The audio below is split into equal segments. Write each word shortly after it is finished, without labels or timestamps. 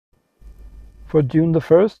for June the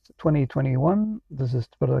 1st, 2021. This is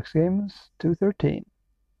Twiddlex Games 213.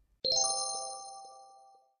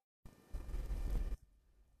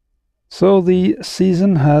 So the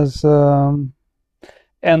season has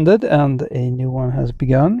ended and a new one has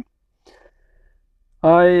begun.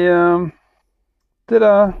 I did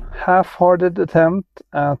a half-hearted attempt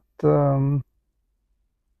at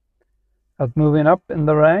moving up in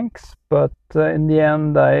the ranks, but in the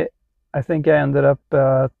end I think I ended up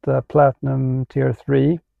at Platinum Tier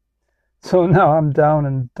 3. So now I'm down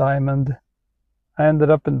in Diamond. I ended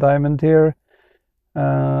up in Diamond Tier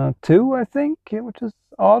 2, I think, which is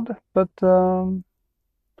odd, but 2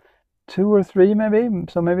 or 3 maybe.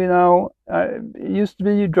 So maybe now, it used to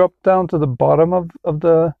be you drop down to the bottom of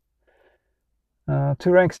the 2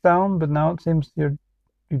 ranks down, but now it seems you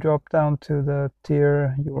drop down to the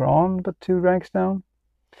tier you were on, but 2 ranks down.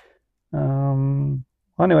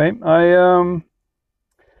 Anyway, I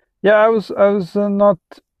was not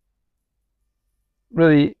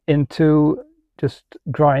really into just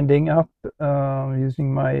grinding up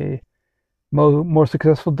using my more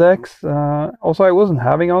successful decks. Also, I wasn't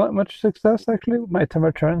having all that much success actually with my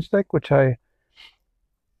Temur Turns deck, which I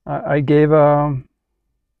gave a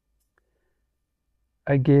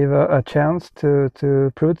chance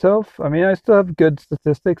to prove itself. I mean, I still have good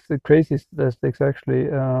statistics, crazy statistics actually.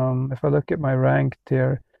 If I look at my ranked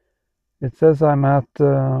here, it says I'm at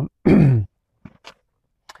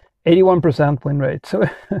 81% win rate. So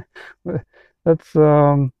that's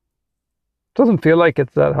doesn't feel like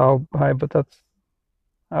it's that high, but that's,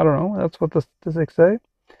 I don't know. That's what the statistics say.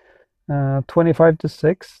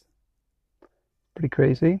 25-6, pretty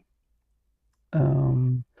crazy.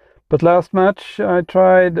 But last match I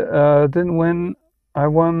tried, didn't win. I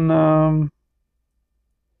won.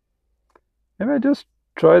 Maybe I just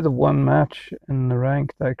tried the one match in the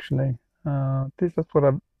ranked actually. At least that's what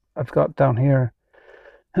I've got down here.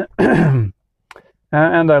 And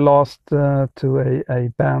I lost to a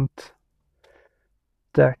Bant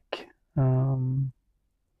deck.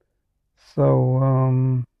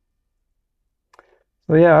 So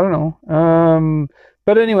yeah, I don't know.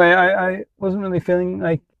 But anyway, I wasn't really feeling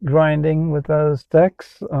like grinding with those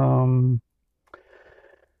decks. But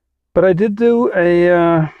I did do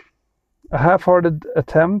a half-hearted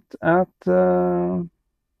attempt at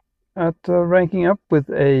ranking up with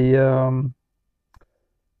a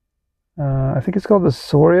I think it's called the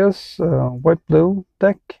Saurius white-blue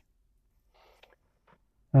deck.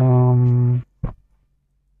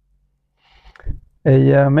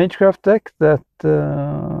 A Magecraft deck that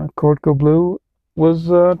Kortko Blue was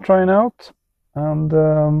trying out, and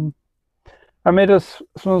I made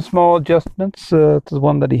some small adjustments to the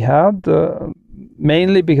one that he had,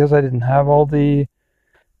 mainly because I didn't have all the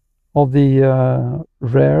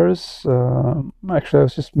rares. Actually, I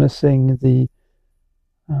was just missing the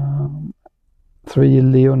 3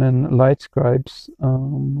 Leonin Light Scribes,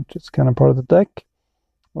 which is kind of part of the deck,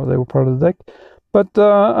 or they were part of the deck. But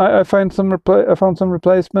I found some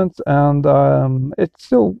replacements, and it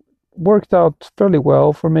still worked out fairly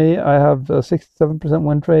well for me. I have a 67%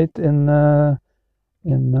 win rate in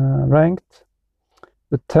ranked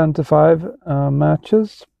with 10-5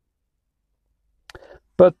 matches.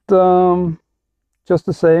 But just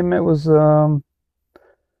the same, it was I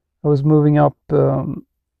was moving up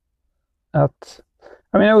I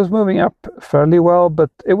was moving up fairly well,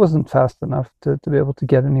 but it wasn't fast enough to be able to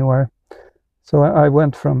get anywhere. So I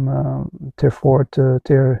went from tier 4 to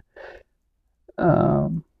tier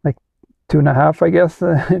like 2.5, I guess,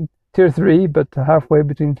 tier 3, but halfway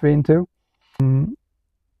between 3 and 2. Then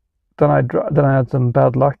I had some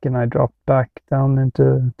bad luck and I dropped back down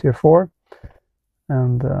into tier 4,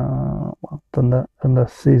 and well, then the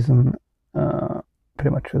season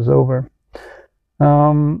pretty much was over.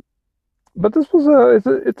 But this was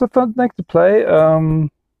it's a fun deck to play,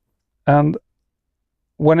 and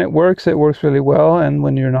when it works really well. And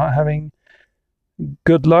when you're not having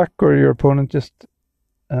good luck, or your opponent just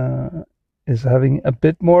is having a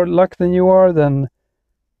bit more luck than you are, then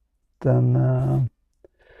you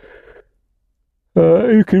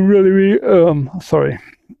can really be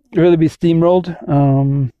really be steamrolled.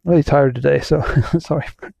 Really tired today, so sorry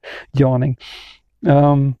for yawning.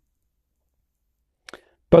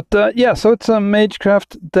 But yeah, so it's a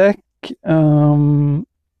Magecraft deck, and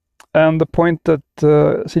the point that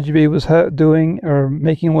CGB was doing or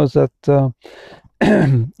making was that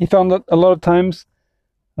he found that a lot of times,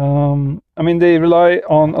 I mean, they rely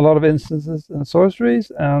on a lot of instances and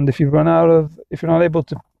sorceries, and if you're not able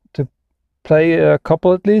to play a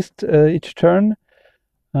couple at least each turn,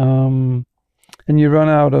 and you run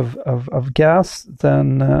out of gas,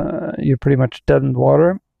 then you're pretty much dead in the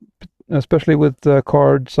water. especially with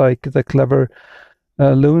cards like the Clever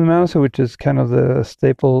Lumimancer, which is kind of the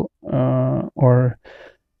staple or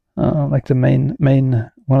like the main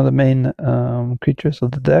one of the main creatures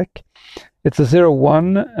of the deck. It's a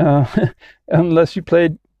 0/1 unless you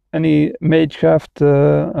played any Magecraft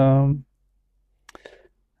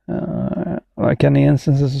like any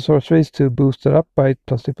instances of sorceries to boost it up by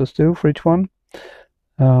 +2/+2 for each one.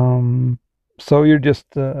 So you're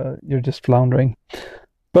just floundering.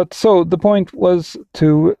 But so the point was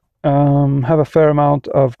to have a fair amount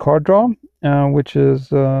of card draw, which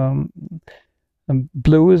is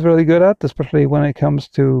blue is really good at, especially when it comes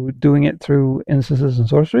to doing it through instances and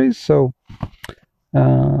sorceries. So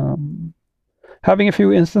having a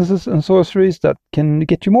few instances and sorceries that can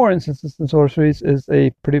get you more instances and sorceries is a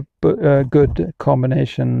pretty good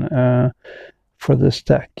combination for this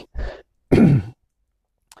deck.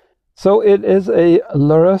 So it is a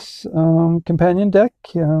Lurrus companion deck.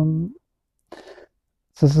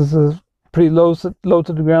 This is a pretty low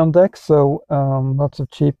to the ground deck, so lots of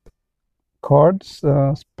cheap cards,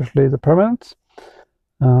 especially the permanents.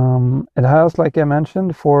 It has, like I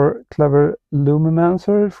mentioned, 4 Clever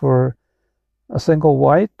Lumimancer for a single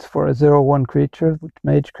white for a 0/1 creature with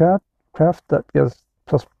Magecraft that gets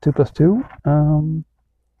 +2/+2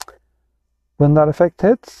 when that effect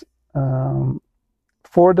hits.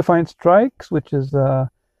 4 Defiant Strikes, which is one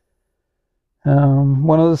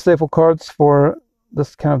of the staple cards for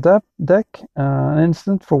this kind of deck. An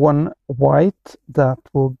instant for 1 white that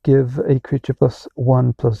will give a creature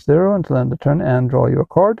 +1/+0 until end of turn and draw you a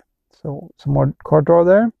card. So some more card draw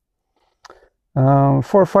there.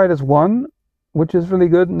 4 Fight as 1, which is really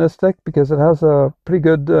good in this deck because it has a pretty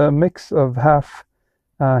good mix of half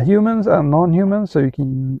humans and non-humans, so you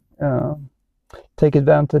can take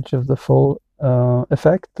advantage of the full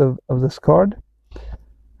effect of this card.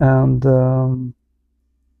 And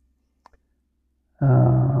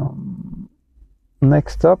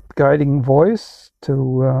next up, Guiding Voice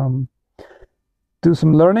to do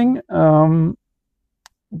some learning and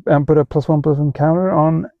put a +1/+1 counter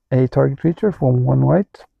on a target creature for 1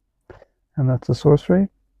 white, and that's a sorcery.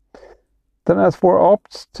 Then it has 4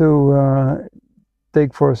 opts to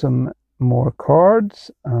dig for some more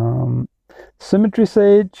cards. Symmetry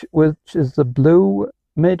Sage, which is the blue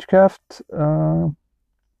Magecraft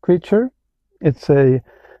creature. It's a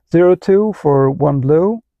 0/2 for 1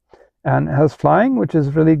 blue, and it has flying, which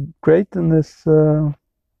is really great in this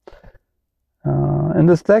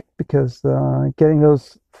deck because getting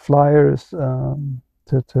those flyers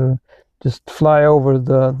to just fly over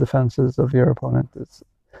the defenses of your opponent is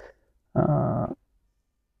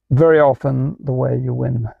very often the way you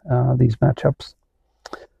win these matchups.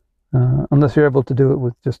 Unless you're able to do it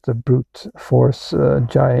with just a brute force,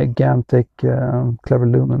 gigantic Clever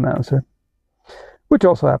Lumimancer, which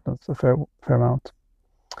also happens a fair amount.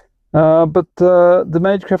 But the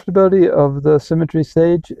Magecraft ability of the Symmetry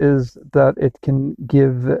Sage is that it can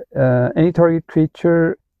give any target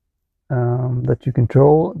creature that you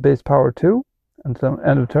control base power 2 until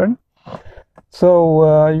end of turn.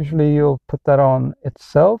 So usually you'll put that on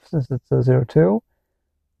itself since it's a 0/2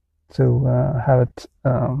 to have it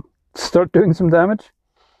start doing some damage.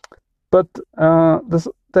 But this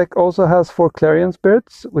deck also has 4 Clarion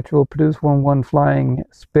Spirits, which will produce 1/1 flying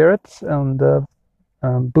spirits, and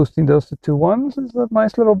boosting those to 2/1s is a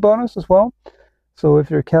nice little bonus as well. So if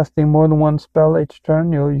you're casting more than 1 spell each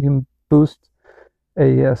turn, you can boost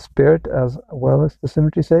a spirit as well as the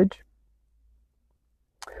Symmetry Sage.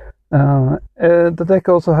 The deck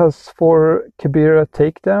also has 4 Kabira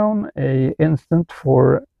Takedown, a instant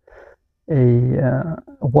for a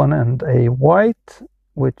 1 and a white,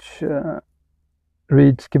 which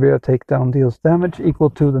reads Kabira Takedown deals damage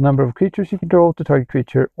equal to the number of creatures you control to target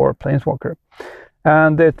creature or planeswalker.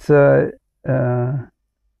 And it's what's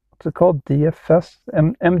it called? DFS?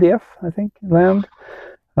 MDF, I think, land.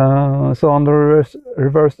 So on the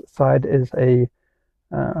reverse side is a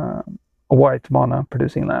white mana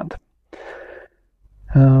producing land.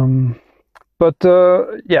 But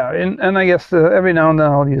yeah, and I guess every now and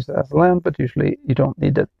then I'll use it as a land, but usually you don't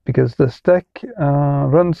need it because this deck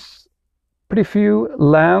runs pretty few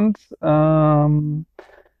lands, and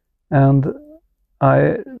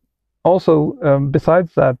I also,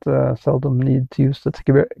 besides that, seldom need to use the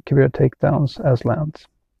Kabira Takedowns as lands.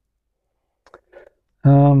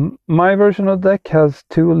 My version of the deck has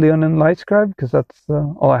 2 Leonin Lightscribe because that's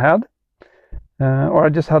all I had. Or I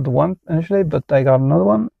just had the one initially, but I got another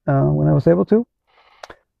one when I was able to,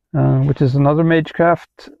 which is another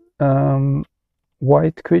Magecraft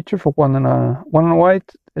white creature for 1 and a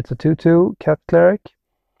white. It's a 2/2 Cat Cleric.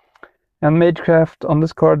 And Magecraft on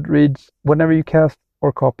this card reads, whenever you cast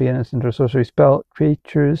or copy an instant or sorcery spell.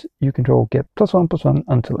 Creatures you control get +1/+1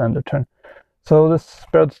 until end of turn. So this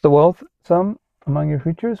spreads the wealth some among your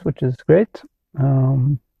creatures, which is great.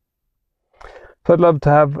 So I'd love to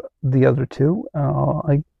have the other two.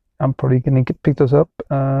 I'm probably going to pick those up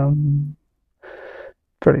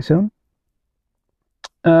pretty soon.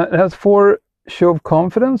 It has 4 Show of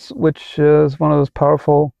Confidence, which is one of those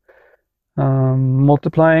powerful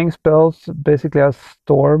multiplying spells. Basically has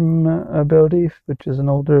Storm ability, which is an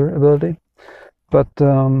older ability. But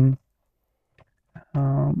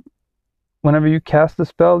whenever you cast a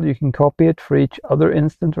spell, you can copy it for each other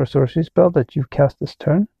instant or sorcery spell that you've cast this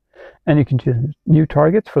turn. And you can choose new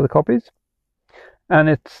targets for the copies. And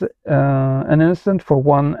it's an instant for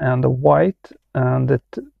 1 and a white, and it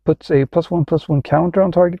puts a +1/+1 counter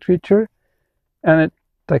on target creature, and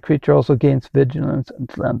that creature also gains vigilance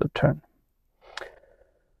until end of turn.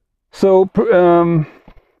 So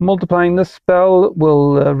multiplying this spell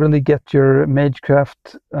will really get your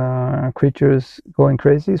Magecraft creatures going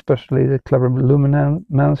crazy, especially the Clever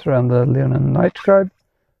Luminamancer and the Leonin Night Scribe.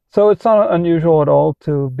 So it's not unusual at all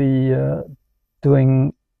to be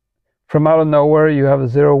doing, from out of nowhere, you have a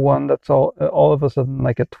 0/1 that's all of a sudden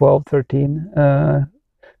like a 12/13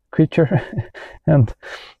 creature. And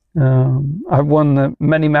I've won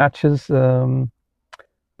many matches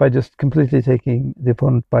by just completely taking the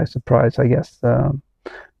opponent by surprise, I guess,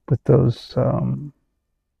 with those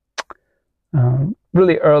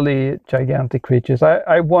really early gigantic creatures.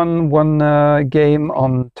 I won one game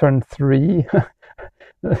on turn 3,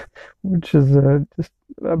 which is just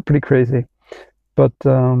pretty crazy. But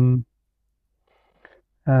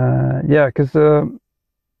yeah, because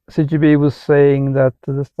CGB was saying that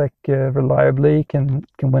this deck reliably can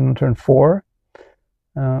win on turn 4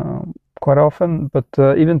 quite often, but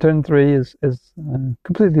even turn 3 is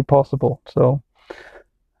completely possible. So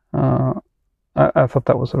I thought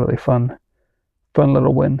that was a really fun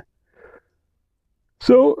little win.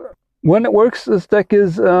 So when it works, this deck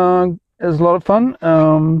is a lot of fun.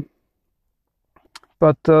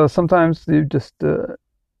 But sometimes you just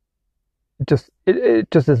it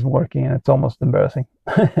just isn't working, and it's almost embarrassing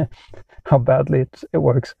how badly it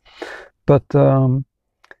works. But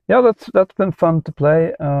yeah, that's been fun to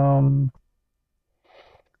play.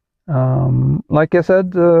 Like I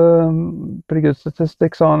said, pretty good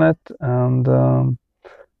statistics on it, and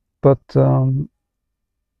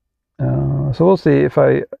so we'll see if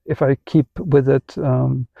I keep with it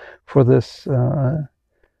for this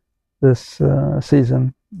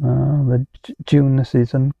season, the June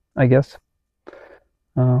season, I guess.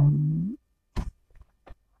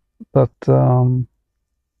 But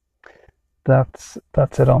that's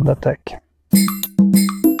it on that deck.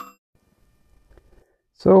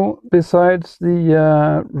 So besides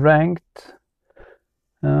the ranked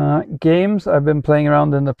games, I've been playing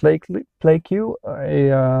around in the play queue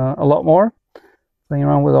a lot more, playing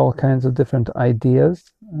around with all kinds of different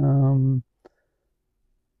ideas.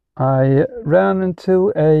 I ran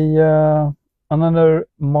into another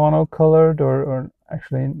monocolored or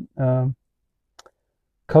actually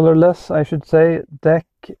colorless, I should say, deck,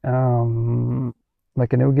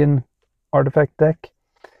 like an Ugin artifact deck.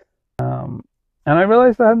 And I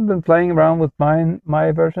realized I hadn't been playing around with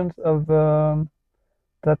my versions of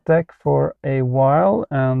that deck for a while,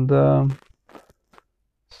 and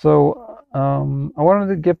so I wanted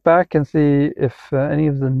to get back and see if any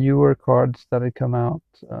of the newer cards that had come out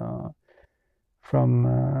from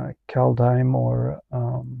Kaldheim or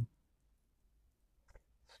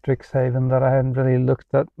Strixhaven that I hadn't really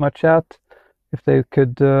looked that much at, if they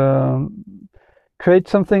could create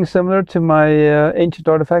something similar to my Ancient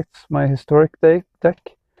Artifacts, my historic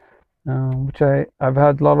deck, which I've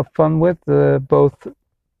had a lot of fun with, both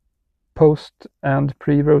post and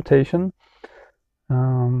pre-rotation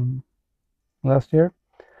last year.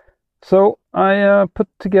 So I put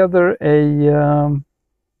together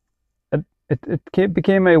it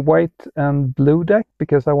became a white and blue deck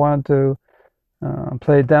because I wanted to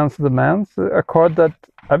play Dance of the Mans, a card that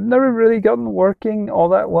I've never really gotten working all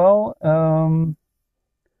that well,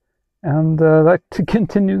 and that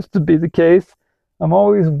continues to be the case. I'm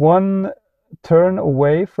always one turn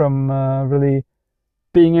away from really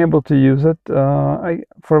being able to use it.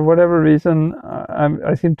 For whatever reason,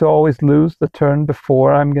 I seem to always lose the turn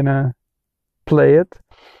before I'm gonna play it.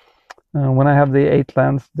 When I have the 8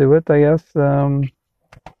 lands to do it, I guess.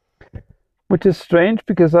 Which is strange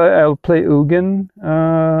because I'll play Ugin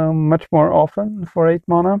much more often for 8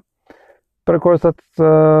 mana. But of course that's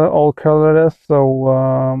all colorless,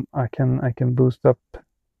 so I can boost up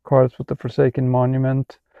cards with the Forsaken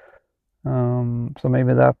Monument So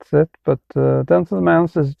maybe that's it. But Dance of the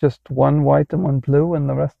Mounds is just one white and one blue, and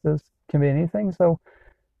the rest can be anything. So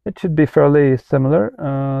it should be fairly similar,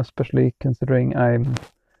 especially considering I'm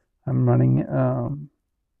running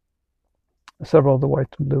several of the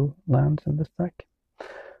white and blue lands in this deck.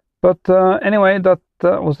 But anyway, that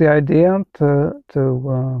was the idea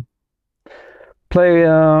to play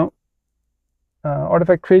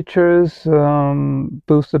artifact creatures,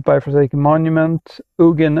 boosted by Forsaken Monument,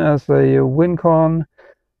 Ugin as a win con,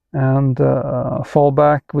 and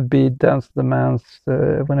fallback would be Dance of the Mounds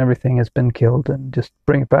when everything has been killed, and just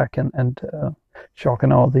bring it back and shock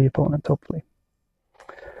and awe the opponent, hopefully.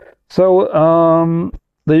 So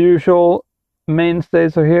the usual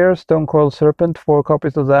mainstays are here. Stonecoil Serpent, 4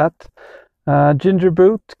 copies of that.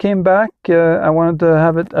 Gingerbrute came back. I wanted to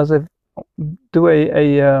have it as a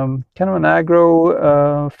kind of an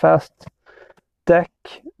aggro fast deck,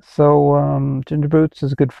 so Gingerbrutes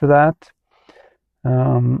is good for that.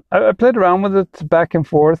 I played around with it back and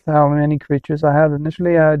forth, how many creatures I had.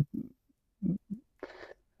 Initially I had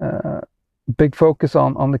big focus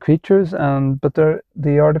on the creatures, but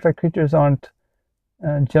the artifact creatures aren't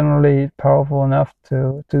generally powerful enough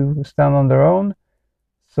to stand on their own.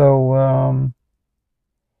 So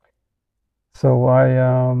I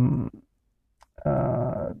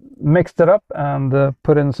mixed it up and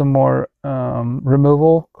put in some more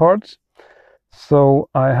removal cards. So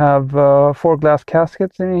I have 4 Glass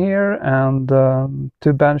Caskets in here and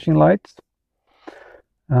 2 Banishing Lights.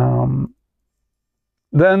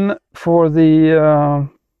 Then for the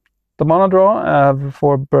mono draw, I have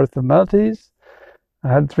 4 Birth of Melodies. I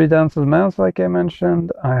had 3 Dance of the Mounds, like I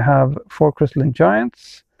mentioned. I have 4 Crystalline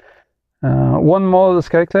Giants. 1 Maul of the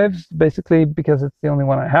Skyclaves, basically because it's the only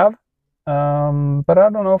one I have. But I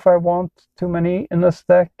don't know if I want too many in this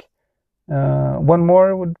deck. 1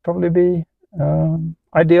 more would probably be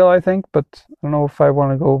ideal, I think, but I don't know if I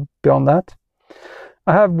want to go beyond that.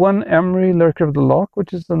 I have 1 Emery, Lurker of the Loch,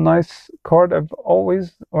 which is a nice card. I've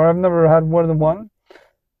never had more than 1.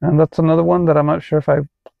 And that's another one that I'm not sure if I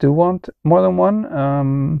do want more than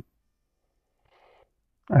 1.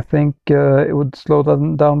 I think it would slow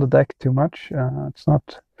down the deck too much. It's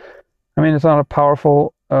not a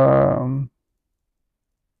powerful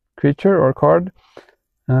creature or card,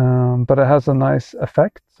 but it has a nice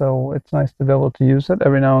effect, so it's nice to be able to use it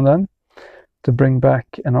every now and then to bring back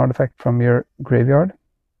an artifact from your graveyard.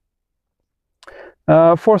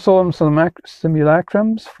 4 Solemn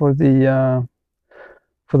Simulacrums for the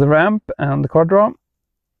ramp and the card draw.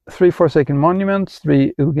 3 Forsaken Monuments,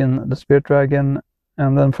 3 Ugin the Spirit Dragon,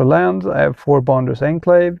 and then for lands I have 4 Bonder's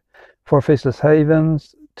Enclave, 4 Faceless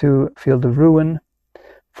Havens, 2 Field of Ruin,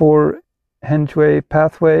 4 Hengeway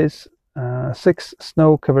Pathways, 6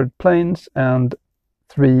 Snow-Covered Plains, and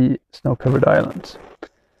 3 Snow-Covered Islands.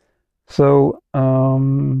 So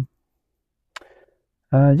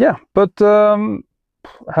yeah, but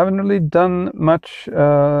I haven't really done much. It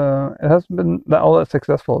hasn't been all that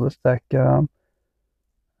successful, this deck.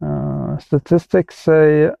 Statistics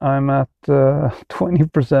say I'm at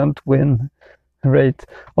 20% win rate.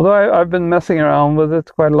 Although I've been messing around with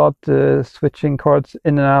it quite a lot, switching cards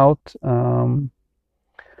in and out.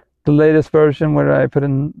 The latest version where I put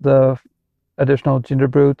in the additional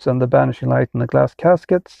Gingerbrutes and the Banishing Light and the Glass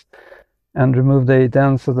Caskets, and removed a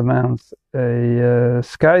Dance of the Mounds, a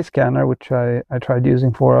Sky Scanner, which I tried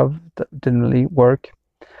using 4 of, that didn't really work.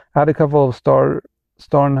 I had a couple of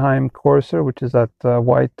Starnheim Courser, which is that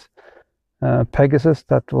white Pegasus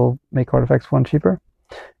that will make artifacts 1 cheaper,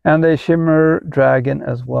 and a Shimmer Dragon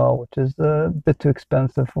as well, which is a bit too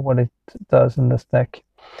expensive for what it does in this deck.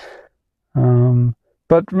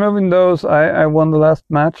 But removing those, I won the last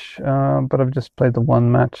match, but I've just played the 1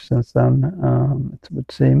 match since then, it would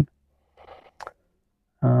seem.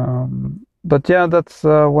 But yeah, that's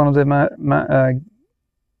one of the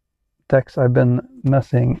decks I've been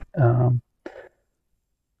messing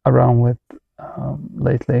around with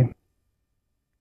lately.